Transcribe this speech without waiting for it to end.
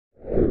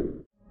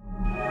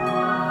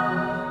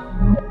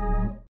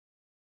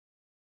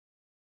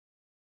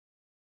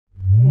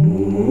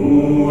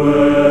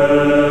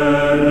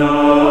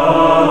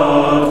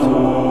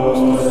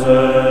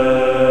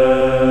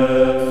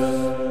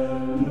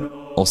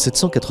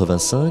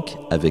785,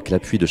 avec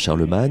l'appui de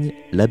Charlemagne,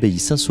 l'abbaye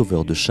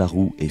Saint-Sauveur de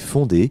Charroux est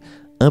fondée,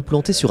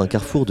 implantée sur un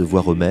carrefour de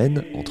voies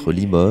romaines entre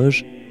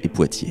Limoges et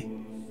Poitiers.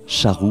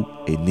 Charroux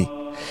est né.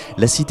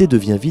 La cité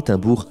devient vite un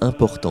bourg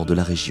important de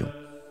la région.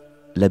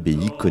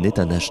 L'abbaye connaît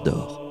un âge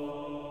d'or.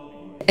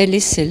 Elle est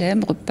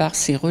célèbre par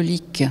ses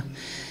reliques.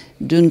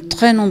 De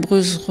très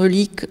nombreuses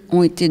reliques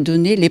ont été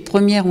données. Les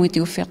premières ont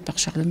été offertes par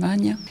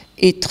Charlemagne.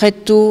 Et très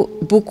tôt,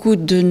 beaucoup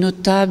de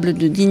notables,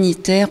 de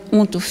dignitaires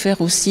ont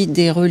offert aussi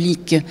des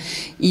reliques.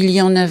 Il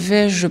y en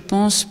avait, je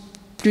pense,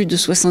 plus de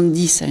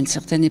 70 à une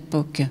certaine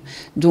époque.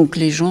 Donc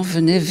les gens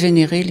venaient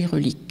vénérer les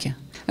reliques.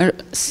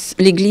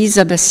 L'église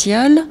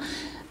abbatiale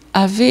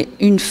avait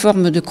une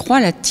forme de croix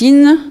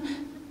latine,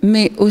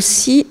 mais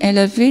aussi elle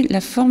avait la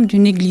forme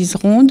d'une église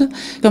ronde,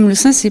 comme le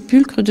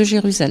Saint-Sépulcre de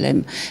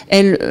Jérusalem.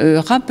 Elle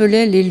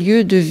rappelait les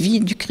lieux de vie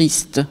du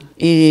Christ.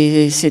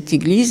 Et cette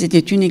église était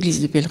une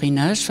église de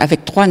pèlerinage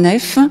avec 3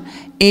 nefs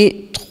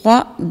et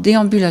 3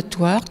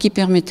 déambulatoires qui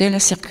permettaient la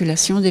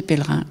circulation des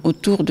pèlerins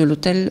autour de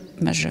l'autel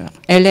majeur.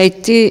 Elle a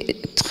été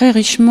très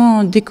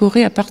richement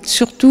décorée,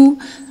 surtout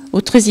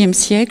au XIIIe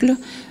siècle,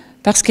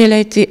 parce qu'elle a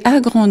été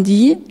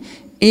agrandie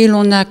et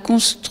l'on a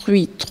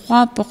construit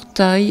 3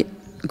 portails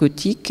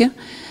gothique,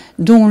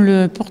 dont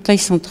le portail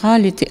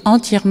central était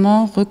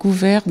entièrement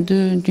recouvert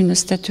d'une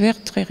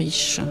statuaire très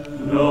riche.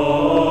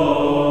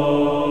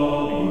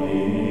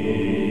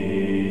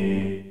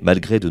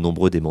 Malgré de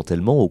nombreux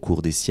démantèlements au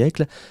cours des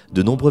siècles,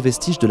 de nombreux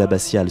vestiges de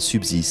l'abbatiale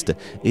subsistent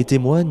et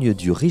témoignent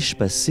du riche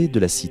passé de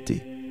la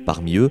cité.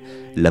 Parmi eux,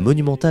 la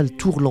monumentale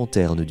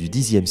tour-lanterne du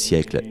Xe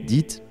siècle,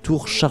 dite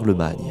tour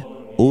Charlemagne,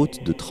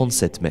 haute de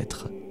 37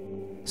 mètres.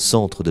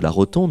 Centre de la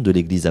rotonde de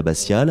l'église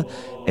abbatiale,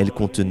 elle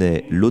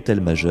contenait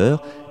l'autel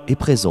majeur et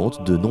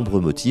présente de nombreux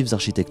motifs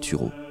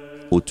architecturaux.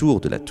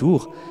 Autour de la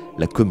tour,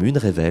 la commune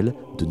révèle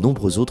de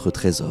nombreux autres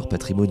trésors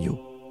patrimoniaux.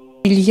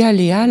 Il y a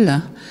les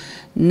halles,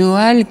 nos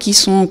halles qui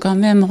sont quand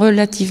même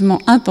relativement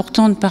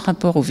importantes par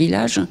rapport au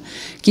village,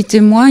 qui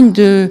témoignent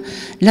de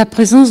la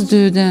présence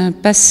d'un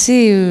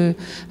passé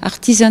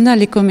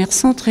artisanal et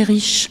commerçant très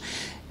riche.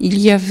 Il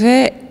y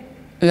avait,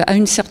 à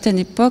une certaine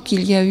époque,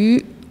 il y a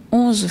eu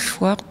 11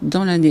 foires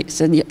dans l'année,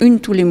 c'est-à-dire une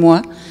tous les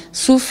mois,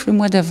 sauf le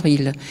mois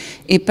d'avril.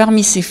 Et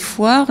parmi ces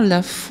foires,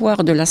 la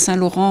foire de la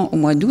Saint-Laurent au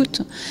mois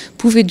d'août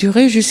pouvait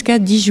durer jusqu'à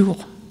 10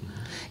 jours.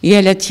 Et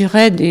elle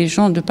attirait des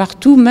gens de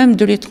partout, même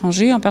de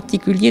l'étranger, en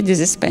particulier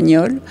des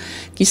Espagnols,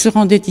 qui se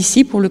rendaient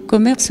ici pour le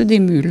commerce des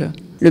mules.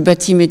 Le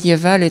bâti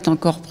médiéval est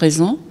encore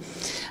présent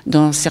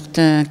dans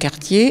certains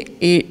quartiers.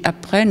 Et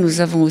après,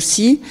 nous avons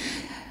aussi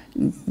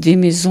des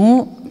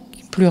maisons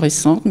plus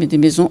récentes, mais des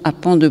maisons à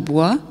pans de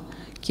bois,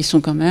 qui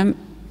sont quand même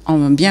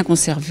bien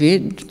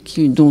conservées,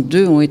 dont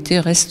 2 ont été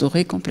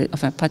restaurées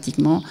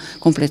pratiquement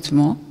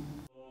complètement.